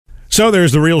So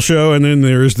there's the real show, and then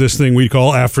there's this thing we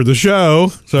call After the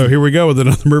Show. So here we go with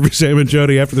another Murphy, Sam, and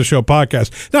Jody After the Show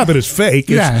podcast. Not that it's fake.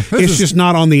 It's just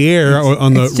not on the air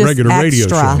on the regular radio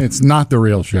show. It's not the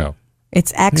real show.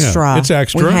 It's extra. Yeah, it's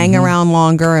extra. We hang around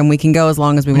longer, and we can go as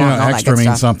long as we want. And all extra that good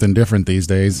means stuff. something different these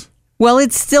days. Well,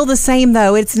 it's still the same,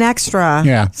 though. It's an extra.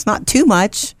 Yeah. It's not too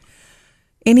much.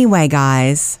 Anyway,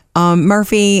 guys,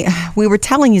 Murphy, we were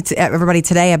telling you everybody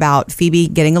today about Phoebe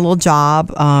getting a little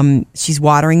job. She's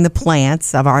watering the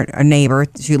plants of our neighbor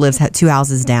who lives 2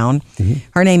 houses down. Mm-hmm.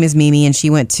 Her name is Mimi, and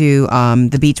she went to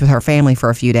the beach with her family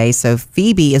for a few days. So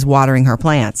Phoebe is watering her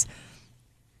plants,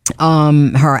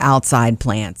 her outside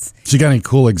plants. She got any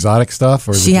cool exotic stuff?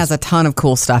 Or she has a ton of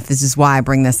cool stuff. This is why I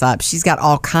bring this up. She's got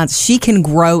all kinds. She can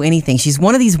grow anything. She's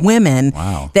one of these women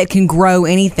that can grow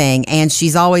anything. And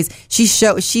she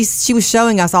was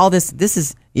showing us all this. This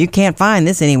is, you can't find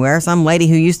this anywhere. Some lady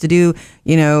who used to do,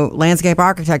 landscape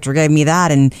architecture gave me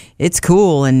that, and it's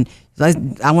cool. And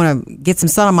I want to get some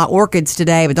sun on my orchids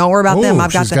today, but don't worry about them.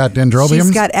 She's got dendrobiums.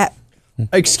 She's got.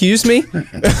 Excuse me?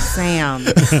 Sam.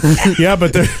 Yeah,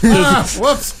 but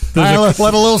whoops. I let a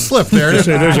little slip there.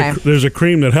 There's a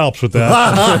cream that helps with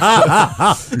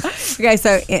that. Okay,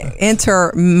 so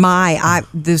enter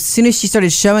as soon as she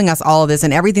started showing us all of this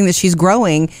and everything that she's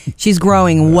growing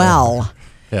well.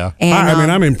 Yeah.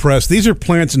 And, I'm impressed. These are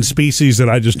plants and species that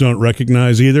I just don't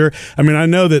recognize either. I mean, I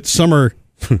know that some are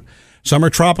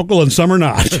tropical and some are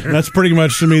not. That's pretty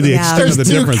much to me the extent of the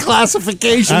difference. There's two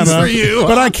classifications for you.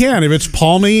 But I can. If it's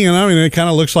palmy, it kind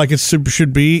of looks like it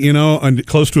should be,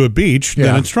 close to a beach,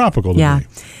 then it's tropical to me.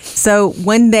 So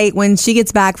when she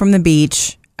gets back from the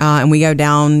beach and we go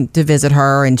down to visit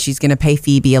her and she's going to pay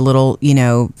Phoebe a little,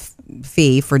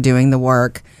 fee for doing the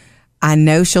work, I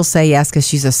know she'll say yes because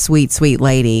she's a sweet, sweet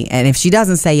lady. And if she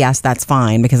doesn't say yes, that's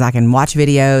fine because I can watch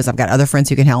videos. I've got other friends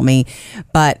who can help me.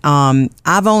 But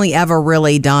I've only ever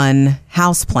really done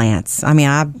house plants. I mean,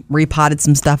 I repotted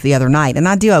some stuff the other night and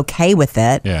I do okay with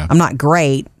it. Yeah. I'm not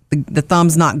great. The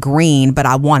thumb's not green, but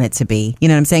I want it to be. You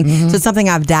know what I'm saying? Mm-hmm. So it's something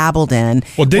I've dabbled in.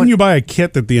 Well, didn't you buy a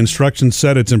kit that the instructions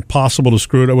said it's impossible to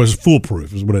screw it? It was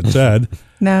foolproof is what it said.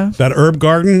 No. That herb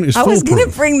garden is foolproof. I was going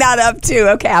to bring that up, too.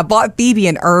 Okay, I bought Phoebe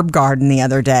an herb garden the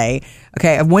other day.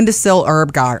 Okay, a windowsill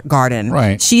herb garden.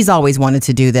 Right. She's always wanted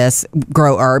to do this,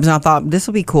 grow herbs, and I thought this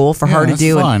will be cool for her to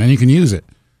do. That's fine, and you can use it.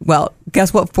 Well,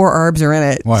 guess what 4 herbs are in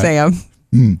it, what? Sam?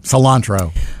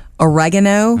 Cilantro.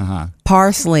 Oregano,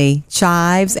 parsley,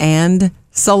 chives, and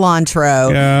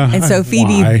cilantro. Yeah, and so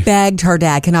Phoebe begged her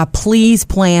dad, can I please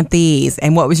plant these?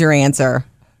 And what was your answer?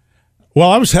 Well,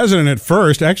 I was hesitant at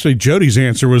first. Actually, Jody's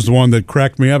answer was the one that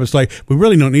cracked me up. It's like, we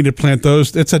really don't need to plant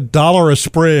those. It's $1 a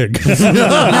sprig. No, it's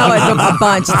a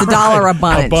bunch. It's $1 a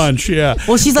bunch. A bunch, yeah.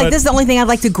 Well, she's like, this is the only thing I'd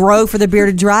like to grow for the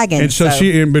bearded dragon. And so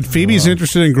but Phoebe's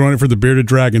interested in growing it for the bearded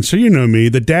dragon. So you know me,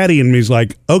 the daddy in me is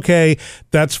like, okay,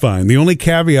 that's fine. The only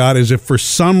caveat is if for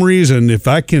some reason, if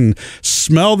I can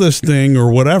smell this thing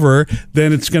or whatever,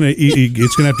 then it's gonna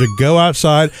have to go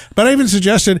outside. But I even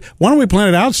suggested, why don't we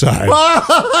plant it outside?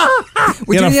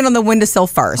 We're doing it on the windowsill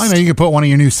first. I know you can put one of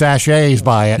your new sachets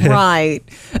by it. Right.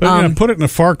 But put it in the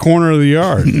far corner of the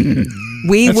yard.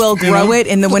 We will grow it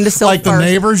in the windowsill like first. The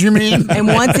neighbors, you mean? And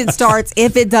once it starts,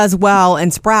 if it does well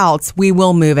and sprouts, we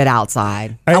will move it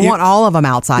outside. I want all of them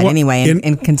outside anyway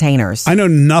in containers. I know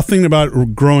nothing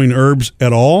about growing herbs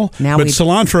at all. But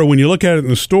cilantro, when you look at it in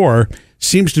the store,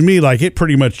 seems to me like it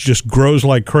pretty much just grows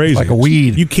like crazy. Like a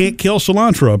weed. You can't kill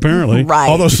cilantro, apparently. Right.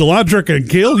 Although cilantro can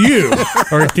kill you,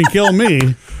 or it can kill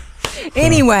me.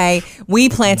 Anyway, we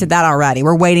planted that already.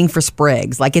 We're waiting for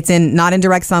sprigs. Like it's not in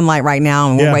direct sunlight right now,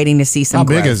 and we're waiting to see some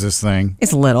growth. How big is this thing?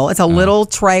 It's little. It's a little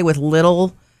tray with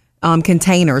little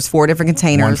containers, 4 different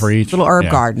containers. One for each. Little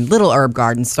herb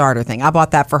garden starter thing. I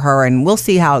bought that for her, and we'll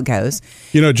see how it goes.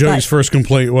 You know, Jody's first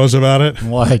complaint was about it.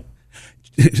 What?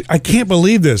 I can't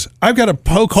believe this. I've got to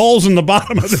poke holes in the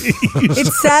bottom of these. It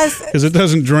says because it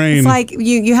doesn't drain. It's like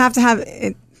you have to have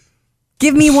it.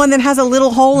 Give me one that has a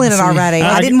little hole in it already.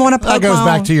 I didn't want to poke. That goes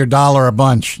back to your $1 a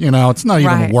bunch. It's not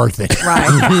even worth it.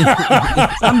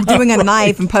 Right. I'm doing a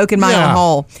knife and poking my own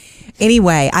hole.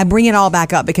 Anyway, I bring it all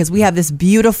back up because we have this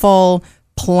beautiful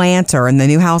planter in the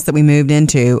new house that we moved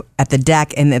into at the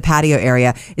deck in the patio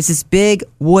area. It's this big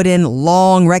wooden,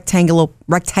 long,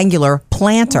 rectangular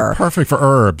planter. Perfect for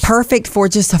herbs. Perfect for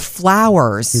just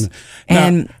flowers. Now,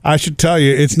 and I should tell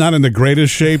you, it's not in the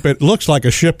greatest shape. It looks like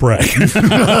a shipwreck.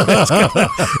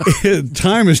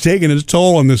 Time has taken its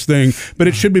toll on this thing, but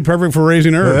it should be perfect for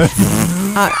raising herbs.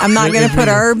 I'm not going to put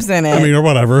herbs in it. I mean, or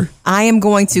whatever. I am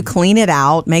going to clean it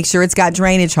out, make sure it's got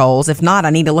drainage holes. If not, I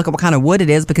need to look at what kind of wood it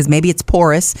is because maybe it's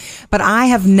porous. But I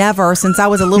have never, since I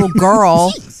was a little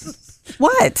girl,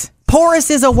 what? Porous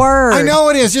is a word. I know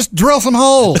it is. Just drill some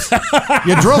holes.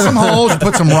 You drill some holes, you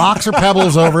put some rocks or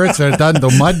pebbles over it so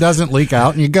the mud doesn't leak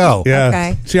out, and you go. Yeah.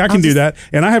 Okay. See, I can do that,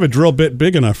 and I have a drill bit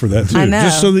big enough for that too. I know.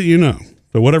 Just so that you know.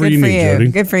 But whatever Good you for need, you. Jody.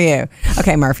 Good for you.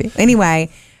 Okay, Murphy. Anyway,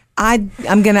 I'm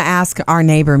going to ask our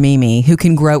neighbor Mimi, who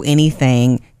can grow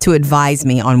anything, to advise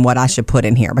me on what I should put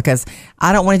in here, because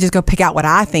I don't want to just go pick out what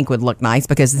I think would look nice,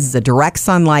 because this is a direct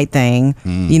sunlight thing.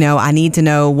 You know, I need to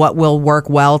know what will work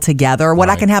well together, what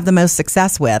I can have the most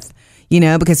success with. You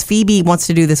know, because Phoebe wants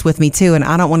to do this with me too, and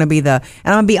I don't want to be and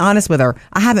I'm going to be honest with her.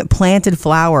 I haven't planted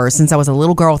flowers since I was a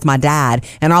little girl with my dad,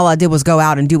 and all I did was go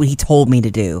out and do what he told me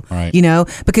to do. Right. You know,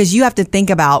 because you have to think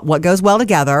about what goes well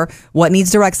together, what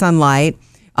needs direct sunlight,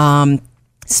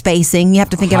 spacing. You have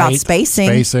to think about Height,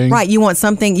 spacing. Right. You want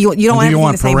something, you don't want Do you everything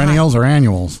want the same height. perennials or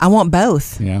annuals? I want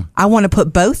both. Yeah. I want to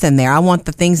put both in there. I want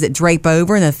the things that drape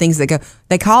over and the things that go,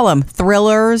 they call them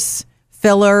thrillers,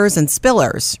 fillers, and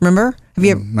spillers. Remember? Have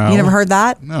you No. you never heard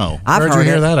that? No. I've Where'd heard you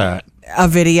hear it. that at? A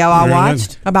video I Really?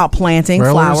 watched about planting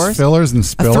Thrillers, flowers. fillers, and A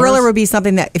spillers? thriller would be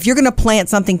something that if you're going to plant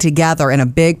something together in a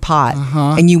big pot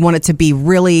Uh-huh. and you want it to be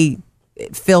really,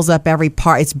 it fills up every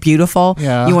part, it's beautiful.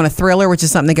 Yeah. You want a thriller, which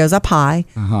is something that goes up high,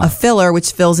 a filler,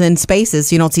 which fills in spaces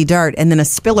so you don't see dirt, and then a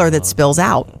spiller that spills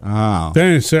out. Oh.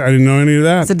 Dang, I didn't know any of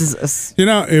that. It's a You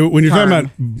know, when you're talking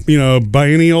term. about,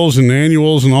 biennials and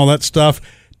annuals and all that stuff,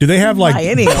 do they have like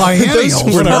Biennials. Biennials.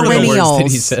 Those were the words that he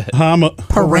Perennials. said.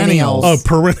 Perennials. Oh,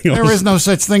 perennials. There is no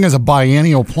such thing as a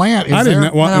biennial plant, is I there?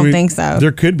 didn't. Well, I don't think so.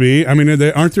 There could be. I mean,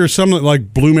 aren't there some that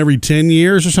like bloom every 10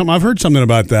 years or something? I've heard something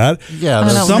about that. Yeah, I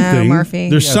there's don't something. know,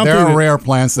 Murphy. There's Yeah, something. there are that- rare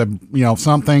plants that,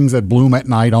 some things that bloom at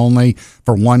night only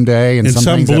for one day, and, and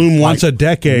some things that, bloom like- once a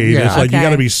decade. Yeah. It's like you Okay.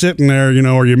 got to be sitting there,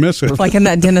 or you miss it. Like in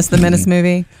that Dennis the Menace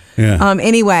movie. Yeah.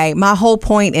 Anyway, my whole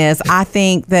point is I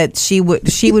think that she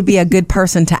would be a good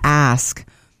person to ask.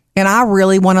 And I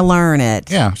really want to learn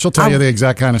it. Yeah, she'll tell you the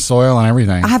exact kind of soil and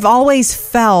everything. I've always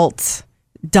felt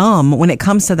dumb when it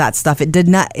comes to that stuff.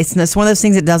 It's one of those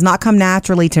things that does not come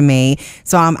naturally to me.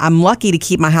 So I'm lucky to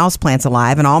keep my houseplants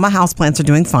alive, and all my houseplants are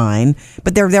doing fine,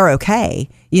 but they're okay.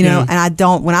 Yeah.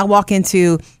 And when I walk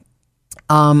into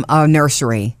a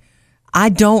nursery, I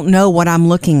don't know what I'm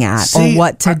looking at See, or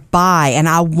what to buy, and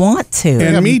I want to.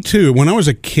 And me too. When I was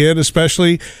a kid,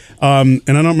 especially, and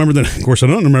I don't remember of course, I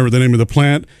don't remember the name of the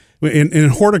plant. In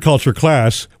horticulture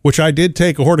class, which I did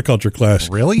take a horticulture class.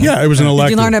 Really? Yeah, it was an Did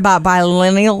elective. you learn about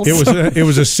biennials? It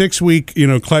was a 6-week,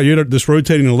 class. You had this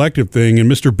rotating elective thing,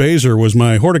 and Mr. Baser was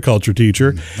my horticulture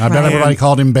teacher. I bet everybody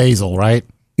called him Basil, right?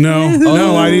 No,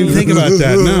 I didn't think about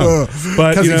that. No,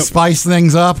 but Because he spiced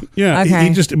things up. yeah,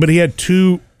 Okay.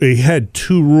 he had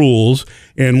two rules,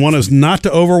 and one is not to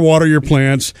overwater your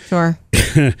plants. Sure.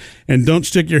 And don't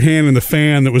stick your hand in the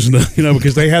fan that was,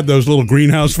 because they had those little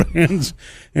greenhouse fans,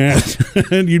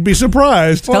 and you'd be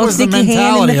surprised. What Don't was the stick your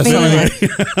hand in the mentality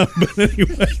fan. But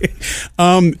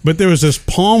anyway, but there was this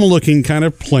palm-looking kind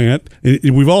of plant.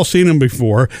 We've all seen them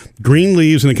before. Green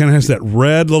leaves, and it kind of has that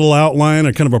red little outline,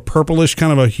 or kind of a purplish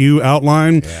kind of a hue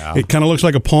outline. Yeah. It kind of looks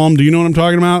like a palm. Do you know what I'm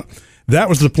talking about? That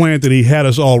was the plant that he had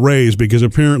us all raise, because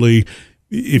apparently,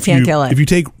 if Can't kill it. if you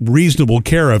take reasonable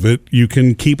care of it, you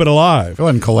can keep it alive. It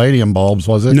wasn't caladium bulbs,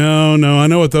 was it? No, I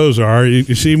know what those are.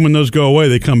 You see, when those go away,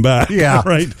 they come back. Yeah.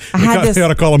 right. I had this- They ought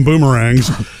to call them boomerangs.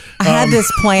 I had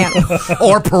this plant.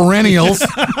 Or perennials.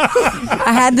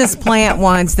 I had this plant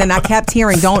once, then I kept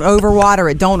hearing, don't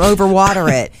overwater it, don't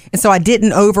overwater it. And so I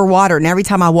didn't overwater it. And every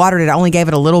time I watered it, I only gave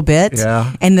it a little bit.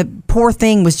 Yeah. And the poor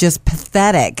thing was just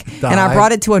pathetic. And I Died.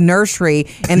 brought it to a nursery,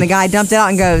 and the guy dumped it out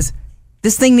and goes,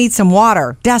 this thing needs some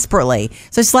water desperately.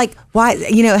 So it's like, why,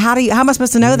 how am I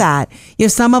supposed to know that?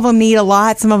 Some of them need a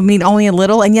lot, some of them need only a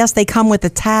little. And yes, they come with a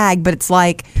tag, but it's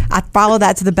like, I follow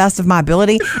that to the best of my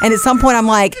ability. And at some point I'm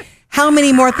like, how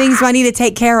many more things do I need to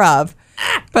take care of?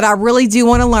 But I really do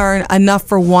want to learn enough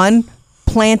for one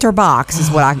planter box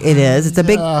is what it is. It's a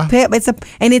big pit.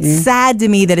 And it's sad to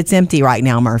me that it's empty right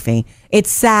now, Murphy. It's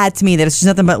sad to me that it's just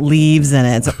nothing but leaves in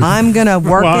it. So I'm going to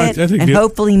work Well, it, I think and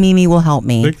hopefully Mimi will help I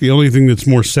me. think the only thing that's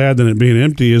more sad than it being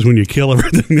empty is when you kill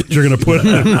everything that you're going to put in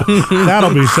it.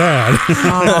 That'll be sad.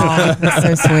 Oh, that's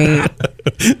so sweet.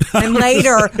 And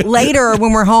later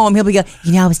when we're home, he'll be going,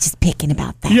 I was just picking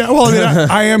about that. Yeah, well,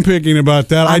 I am picking about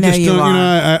that. I know just you don't,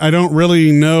 are. I don't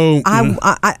really know.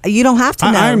 You don't have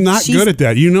to know. I'm not She's- good at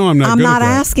that. I'm not I'm good not at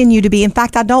that. asking you to be. In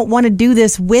fact, I don't want to do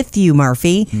this with you,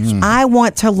 Murphy. I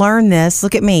want to learn this.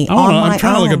 Look at me. I'm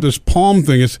trying to look at this palm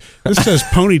thing. This says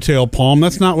ponytail palm.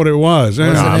 That's not what it was.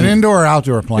 Was it an indoor or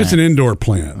outdoor plant? It's an indoor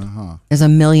plant. There's a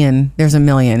million.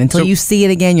 Until you see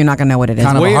it again, you're not going to know what it is.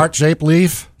 kind of a Where- heart-shaped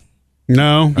leaf?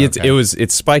 No.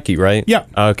 It's spiky, right? Yeah.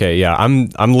 Okay, yeah. I'm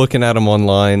looking at them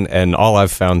online, and all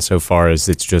I've found so far is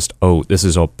it's just, this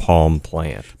is a palm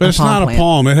plant. But it's palm not plant. a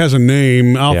palm. It has a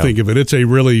name. I'll Yeah. think of it. It's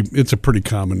a pretty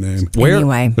common name.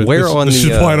 Anyway. But Where this, on this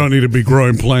the is why I don't need to be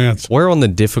growing plants. where on the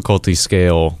difficulty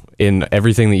scale in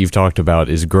everything that you've talked about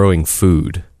is growing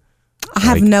food? I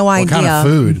have no What idea. kind of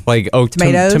food? Like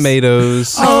Tomatoes?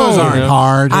 tomatoes. Those aren't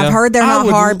hard. I've heard they're not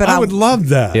hard, but I would love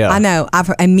that. Yeah. I know.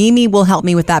 And Mimi will help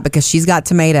me with that because she's got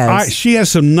tomatoes. She has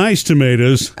some nice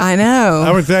tomatoes. I know.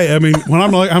 I would say. I mean, when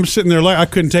I'm sitting there, I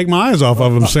couldn't take my eyes off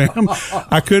of them, Sam.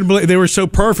 I couldn't believe they were so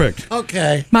perfect.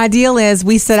 Okay. My deal is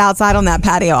we sit outside on that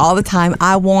patio all the time.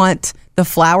 I want the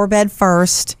flower bed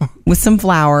first with some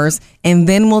flowers, and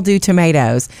then we'll do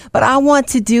tomatoes. But I want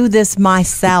to do this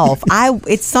myself.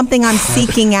 It's something I'm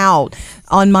seeking out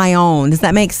on my own. Does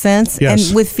that make sense? Yes.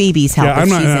 And with Phoebe's help. Yeah, I'm if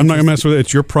not she's going to interested. mess with it.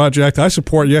 It's your project. I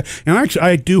support you, and actually,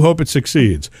 I do hope it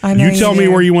succeeds. I know you tell you me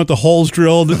do. where you want the holes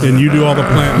drilled, and you do all the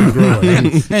planting and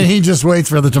growing. And he just waits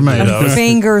for the tomatoes.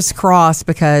 Fingers crossed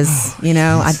because,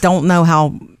 I don't know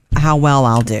how well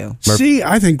I'll do. See,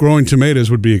 I think growing tomatoes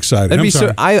would be exciting. That'd I'm be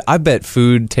sorry. I bet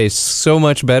food tastes so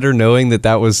much better knowing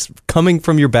that was coming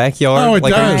from your backyard. Oh, it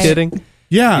like, are does. you kidding?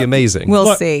 Yeah, It'd be amazing. We'll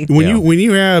Look, see. when Yeah.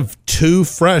 you have 2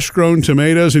 fresh grown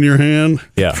tomatoes in your hand,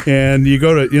 Yeah. and you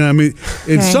go to and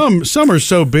Okay. some are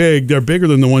so big they're bigger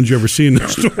than the ones you ever see in the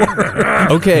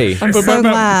store. Okay. I'm so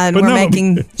glad we're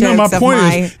making jokes no, my of point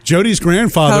my is Jody's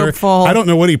grandfather. hopeful- I don't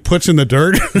know what he puts in the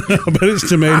dirt, but his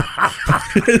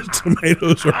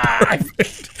tomatoes are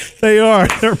perfect. They are.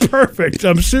 They're perfect.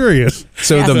 I'm serious.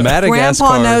 So Yes. the Madagascar,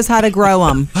 Grandpa knows how to grow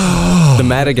them. the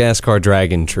Madagascar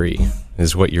dragon tree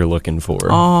is what you're looking for.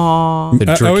 Oh,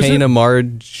 The is it? Dracaena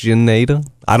marginata.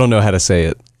 I don't know how to say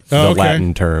it. The Oh, okay.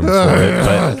 Latin term for it,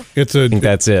 but It's a. I think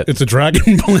that's it. It's a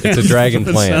dragon plant. It's a dragon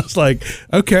It plant. sounds like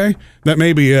okay. That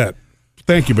may be it.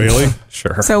 Thank you, Bailey.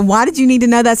 Sure. so why did you need to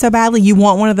know that so badly? You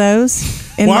want one of those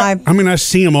in Well, my? I mean, I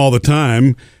see them all the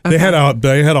time. They had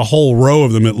a whole row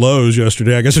of them at Lowe's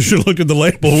yesterday. I guess I should have looked at the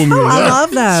label when we were I there.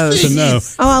 love those. To know.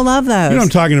 Oh, I love those. You know what I'm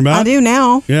talking about? I do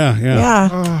now. Yeah.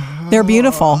 Yeah. They're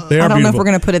beautiful. They are I don't know if beautiful. we're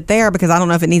going to put it there because I don't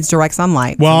know if it needs direct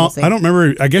sunlight. So Well, we'll see. I don't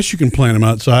remember. I guess you can plant them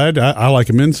outside. I like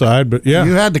them inside, but yeah.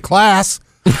 You had the class.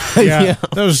 Yeah,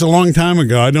 that was a long time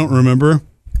ago. I don't remember.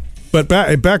 But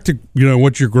back to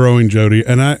what you're growing, Jody,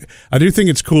 and I do think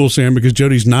it's cool, Sam, because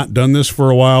Jody's not done this for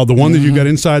a while. The one that you got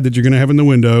inside that you're going to have in the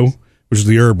window, which is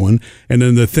the herb one, and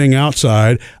then the thing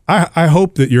outside. I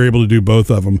hope that you're able to do both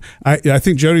of them. I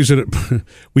think Jody's at it.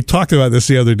 We talked about this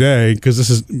the other day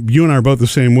because you and I are both the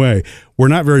same way. We're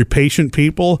not very patient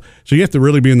people, so you have to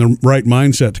really be in the right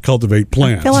mindset to cultivate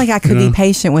plants. I feel like I could be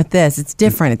patient with this. It's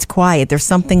different. It's quiet. There's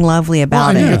something lovely Well, about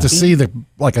and it. you get to see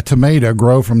like a tomato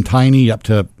grow from tiny up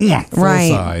to full Right.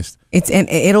 size. And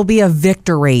it'll be a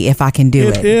victory if I can do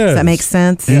it. It is. Does that make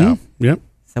sense? Yeah. Yep.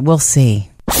 So we'll see.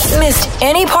 Missed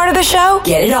any part of the show?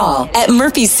 Get it all at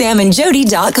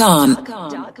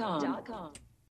murphysamandjody.com.